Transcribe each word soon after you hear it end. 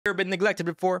Ever been neglected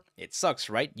before? It sucks,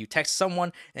 right? You text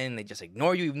someone and they just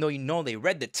ignore you even though you know they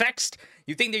read the text.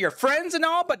 You think they're your friends and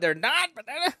all, but they're not.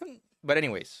 But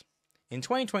anyways, in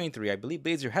 2023, I believe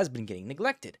Blazor has been getting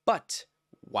neglected. But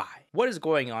why? What is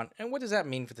going on, and what does that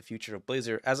mean for the future of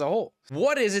Blazor as a whole?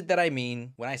 What is it that I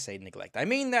mean when I say neglect? I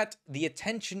mean that the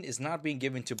attention is not being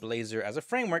given to Blazor as a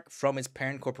framework from its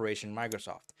parent corporation,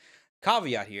 Microsoft.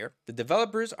 Caveat here, the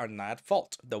developers are not at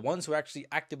fault. The ones who actually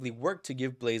actively work to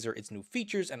give Blazor its new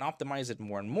features and optimize it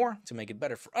more and more to make it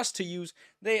better for us to use,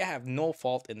 they have no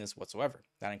fault in this whatsoever.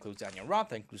 That includes Daniel Roth,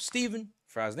 that includes Steven,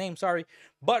 for his name, sorry.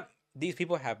 But these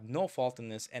people have no fault in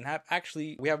this and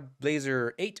we have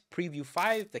Blazor 8 Preview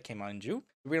 5 that came out in June.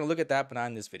 We're going to look at that, but not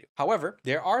in this video. However,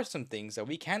 there are some things that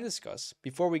we can discuss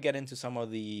before we get into some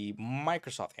of the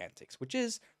Microsoft antics, which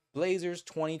is Blazor's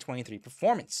 2023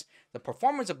 performance. The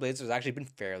performance of Blazor has actually been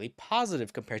fairly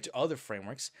positive compared to other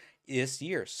frameworks this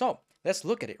year. So let's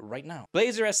look at it right now.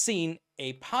 Blazor has seen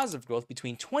a positive growth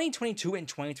between 2022 and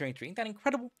 2023. Isn't that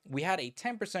incredible? We had a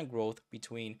 10% growth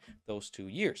between those 2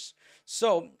 years.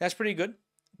 So that's pretty good.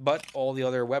 But all the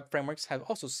other web frameworks have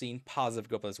also seen positive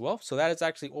growth as well. So that is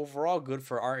actually overall good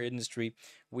for our industry.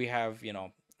 We have,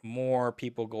 more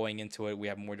people going into it. We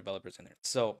have more developers in there.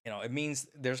 So, it means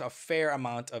there's a fair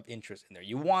amount of interest in there.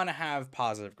 You want to have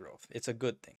positive growth. It's a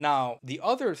good thing. Now, the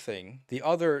other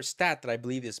stat that I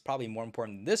believe is probably more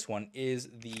important than this one is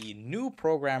the new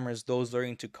programmers, those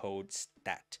learning to code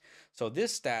stat. So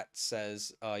this stat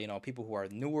says, people who are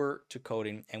newer to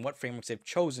coding and what frameworks they've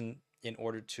chosen in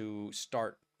order to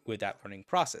start with that learning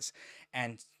process.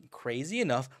 And crazy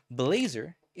enough,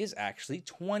 Blazor is actually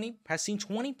has seen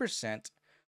 20%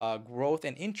 growth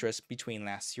and interest between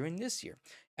last year and this year.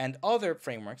 And other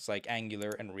frameworks like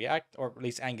Angular and React, or at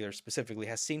least Angular specifically,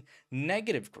 has seen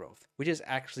negative growth, which is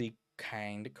actually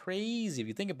kind of crazy if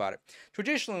you think about it.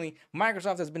 Traditionally,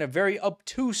 Microsoft has been a very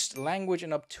obtuse language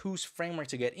and obtuse framework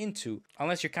to get into,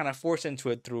 unless you're kind of forced into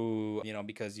it through,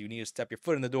 because you need to step your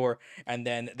foot in the door, and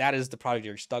then that is the project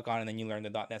you're stuck on, and then you learn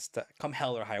the .NET come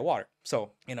hell or high water.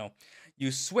 So,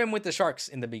 you swim with the sharks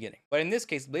in the beginning. But in this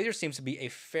case, Blazor seems to be a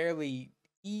fairly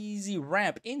easy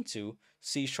ramp into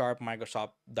C#,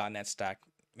 Microsoft.NET stack,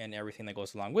 and everything that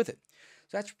goes along with it.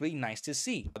 So that's really nice to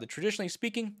see. Traditionally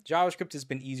speaking, JavaScript has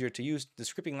been easier to use. The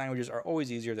scripting languages are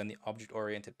always easier than the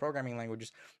object-oriented programming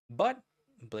languages, but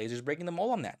Blazor's breaking the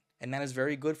mold on that, and that is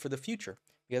very good for the future,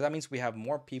 because that means we have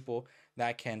more people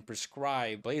that can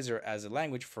prescribe Blazor as a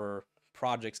language for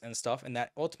projects and stuff, and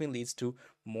that ultimately leads to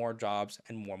more jobs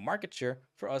and more market share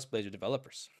for us Blazor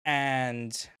developers.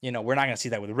 And we're not going to see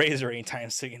that with Razor anytime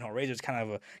soon. Razor is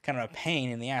kind of a pain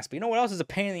in the ass. But what else is a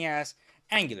pain in the ass?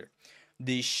 Angular.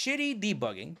 The shitty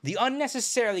debugging, the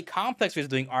unnecessarily complex ways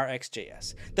of doing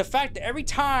RxJS, the fact that every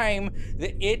time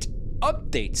that it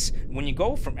updates, when you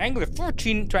go from Angular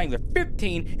 14 to Angular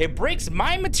 15, it breaks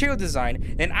my material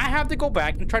design, and I have to go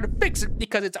back and try to fix it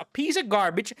because it's a piece of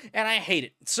garbage and I hate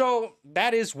it. So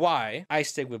that is why I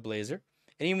stick with Blazor.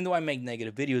 And even though I make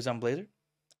negative videos on Blazor,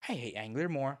 I hate Angular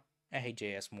more. I hate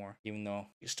JS more, even though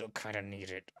you still kind of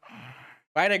need it.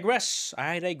 I digress.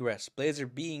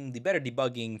 Blazor being the better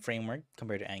debugging framework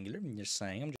compared to Angular. I'm just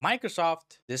saying.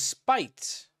 Microsoft,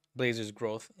 despite Blazor's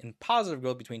growth and positive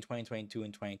growth between 2022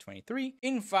 and 2023,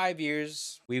 in 5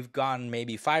 years, we've gotten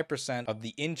maybe 5% of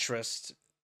the interest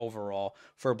overall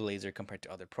for Blazor compared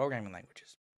to other programming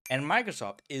languages. And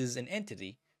Microsoft is an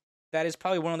entity that is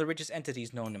probably one of the richest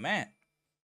entities known to man.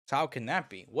 So how can that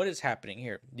be? What is happening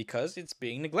here? Because it's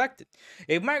being neglected.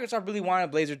 If Microsoft really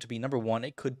wanted Blazor to be number one,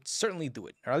 it could certainly do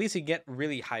it, or at least it get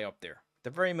really high up there.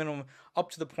 The very minimum,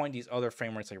 up to the point these other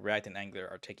frameworks like React and Angular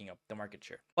are taking up the market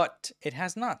share. But it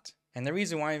has not. And the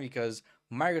reason why is because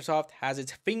Microsoft has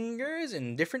its fingers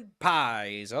in different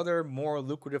pies, other more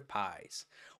lucrative pies.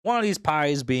 One of these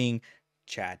pies being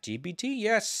ChatGPT.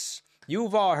 Yes,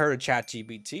 you've all heard of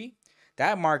ChatGPT.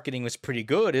 That marketing was pretty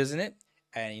good, isn't it?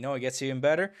 And it gets even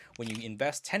better when you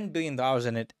invest $10 billion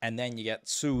in it and then you get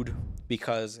sued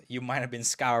because you might have been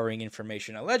scouring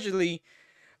information allegedly,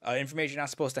 information you're not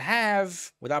supposed to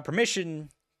have without permission,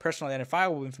 personally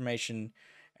identifiable information,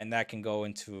 and that can go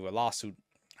into a lawsuit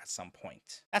at some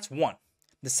point. That's one.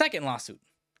 The second lawsuit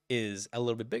is a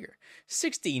little bit bigger.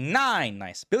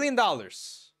 $69 billion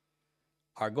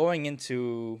are going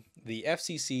into the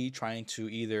FCC trying to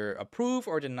either approve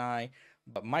or deny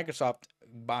Microsoft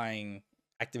buying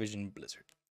Activision Blizzard.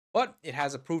 But it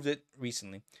has approved it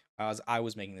recently as I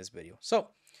was making this video. So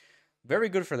very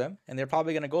good for them, and they're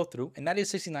probably going to go through, and that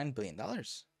is $69 billion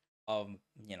of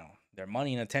their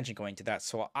money and attention going to that.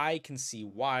 So I can see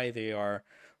why they are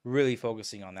really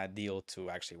focusing on that deal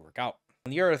to actually work out.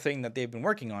 And the other thing that they've been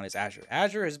working on is Azure.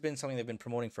 Azure has been something they've been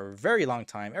promoting for a very long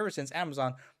time, ever since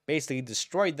Amazon basically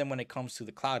destroyed them when it comes to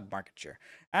the cloud market share.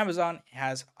 Amazon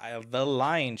has the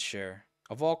lion's share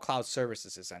of all cloud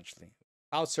services, essentially.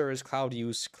 Cloud service, cloud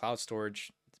use, cloud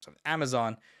storage. So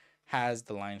Amazon has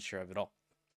the lion's share of it all.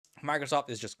 Microsoft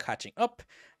is just catching up,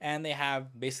 and they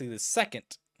have basically the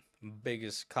second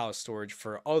biggest cloud storage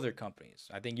for other companies.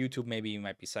 I think YouTube maybe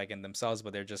might be second themselves,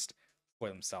 but they're just for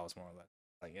themselves more or less.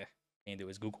 Like, yeah, can't do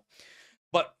is Google.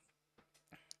 But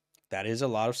that is a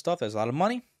lot of stuff. There's a lot of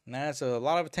money, and that's a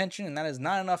lot of attention, and that is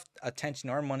not enough attention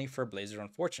or money for Blazor,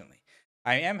 unfortunately.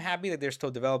 I am happy that they're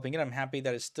still developing it. I'm happy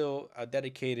that it's still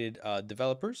dedicated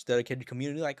developers, dedicated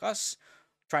community like us,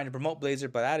 trying to promote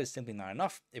Blazor, but that is simply not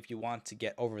enough if you want to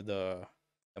get over the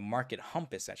market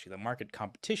hump, essentially, the market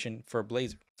competition for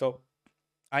Blazor. So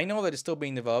I know that it's still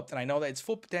being developed, and I know that its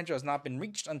full potential has not been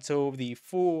reached until the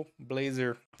full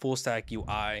Blazor full stack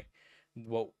UI,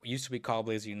 what used to be called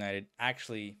Blazor United,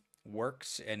 actually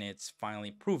works, and it's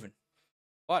finally proven.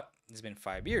 But it's been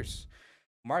 5 years.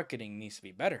 Marketing needs to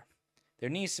be better. There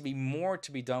needs to be more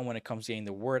to be done when it comes to getting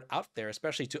the word out there,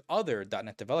 especially to other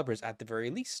 .NET developers at the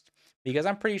very least. Because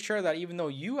I'm pretty sure that even though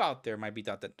you out there might be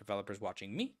 .NET developers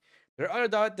watching me, there are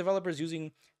other .NET developers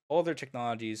using other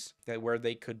technologies that where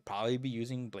they could probably be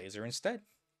using Blazor instead.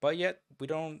 But yet they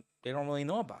don't really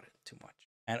know about it too much.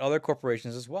 And other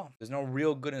corporations as well. There's no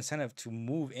real good incentive to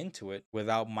move into it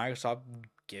without Microsoft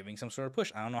giving some sort of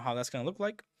push. I don't know how that's going to look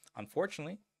like,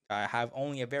 unfortunately. I have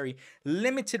only a very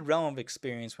limited realm of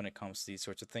experience when it comes to these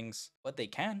sorts of things, but they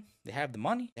can. They have the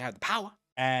money, they have the power.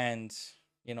 And,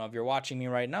 you know, if you're watching me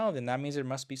right now, then that means there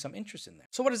must be some interest in there.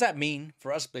 So what does that mean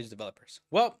for us Blazor developers?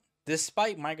 Well,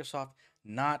 despite Microsoft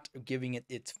not giving it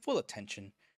its full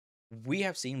attention, we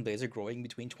have seen Blazor growing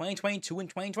between 2022 and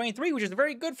 2023, which is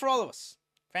very good for all of us.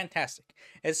 Fantastic.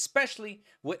 Especially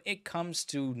when it comes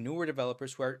to newer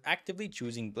developers who are actively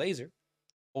choosing Blazor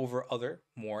over other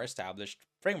more established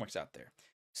frameworks out there.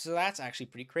 So that's actually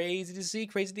pretty crazy to see,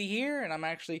 crazy to hear, and I'm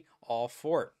actually all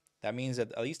for it. That means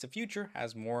that at least the future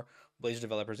has more Blazor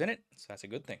developers in it, so that's a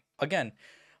good thing. Again,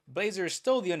 Blazor is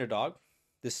still the underdog,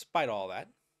 despite all that,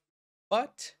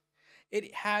 but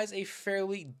it has a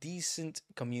fairly decent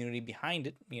community behind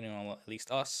it, you know, at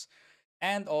least us.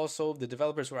 And also the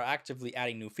developers who are actively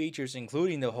adding new features,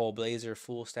 including the whole Blazor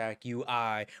full stack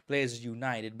UI, Blazor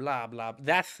United, blah, blah,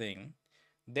 that thing.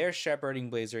 They're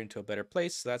shepherding Blazor into a better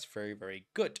place, so that's very, very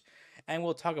good. And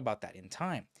we'll talk about that in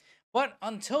time. But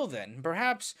until then,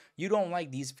 perhaps you don't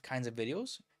like these kinds of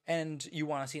videos and you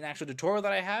want to see an actual tutorial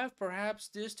that I have. Perhaps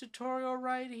this tutorial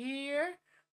right here.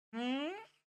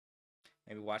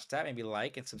 Maybe watch that, maybe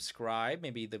like and subscribe.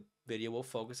 Maybe the video will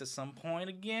focus at some point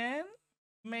again.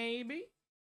 Maybe.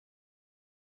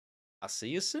 I'll see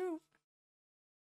you soon.